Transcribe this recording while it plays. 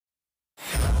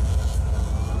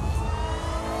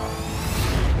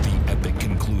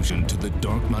the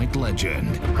Dark Knight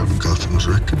legend I've gotten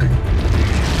reckoning.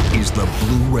 is the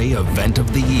Blu-ray event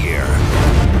of the year.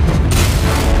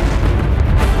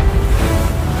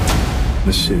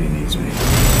 The city needs me.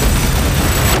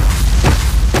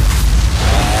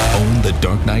 Own The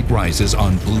Dark Knight Rises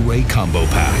on Blu-ray Combo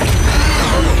Pack.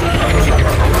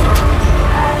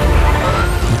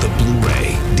 With a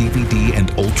Blu-ray, DVD, and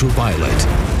Ultraviolet,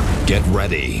 get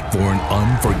ready for an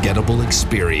unforgettable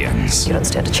experience. You don't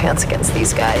stand a chance against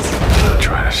these guys. They're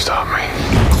trying to stop me.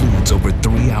 Includes over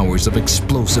 3 hours of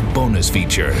explosive bonus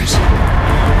features.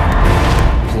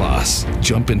 Plus,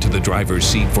 jump into the driver's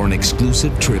seat for an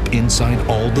exclusive trip inside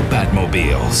all the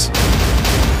Batmobiles.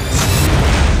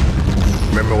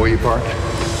 Remember where you parked?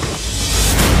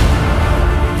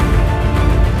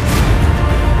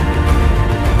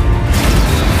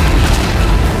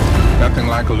 Nothing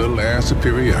like a little air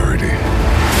superiority.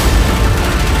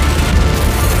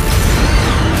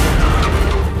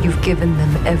 You've given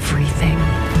them everything.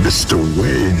 Mr.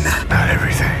 Wayne. Not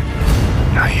everything.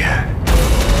 Not yet.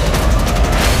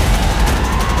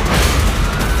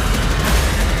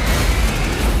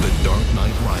 The Dark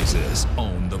Knight Rises.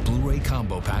 Own the Blu-ray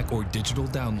Combo Pack or digital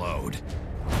download.